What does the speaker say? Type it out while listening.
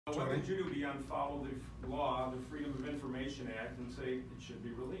What did you do beyond follow the law, the Freedom of Information Act, and say it should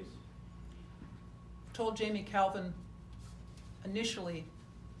be released? Told Jamie Calvin initially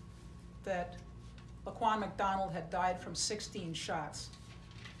that Laquan McDonald had died from 16 shots,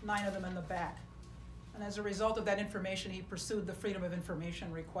 9 of them in the back. And as a result of that information, he pursued the Freedom of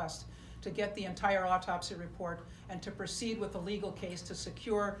Information request to get the entire autopsy report and to proceed with the legal case to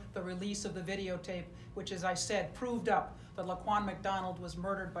secure the release of the videotape, which, as I said, proved up that Laquan McDonald was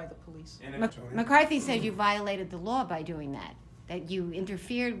murdered by the police. McCarthy said you violated the law by doing that you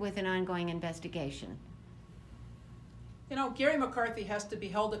interfered with an ongoing investigation. You know, Gary McCarthy has to be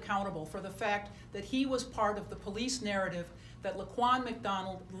held accountable for the fact that he was part of the police narrative that Laquan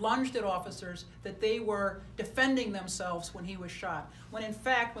McDonald lunged at officers, that they were defending themselves when he was shot. When in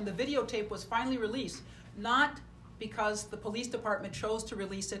fact, when the videotape was finally released, not because the police department chose to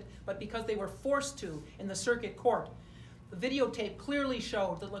release it, but because they were forced to in the circuit court, the videotape clearly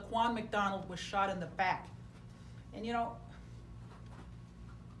showed that Laquan McDonald was shot in the back. And you know,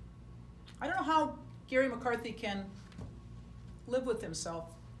 I don't know how Gary McCarthy can live with himself.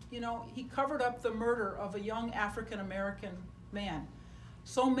 You know, he covered up the murder of a young African-American man.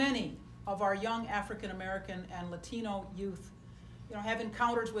 So many of our young African-American and Latino youth, you know, have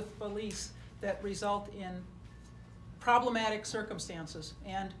encounters with police that result in problematic circumstances.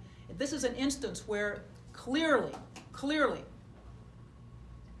 And this is an instance where clearly,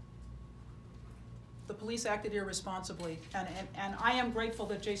 the police acted irresponsibly. And I am grateful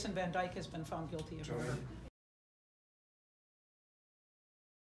that Jason Van Dyke has been found guilty of murder.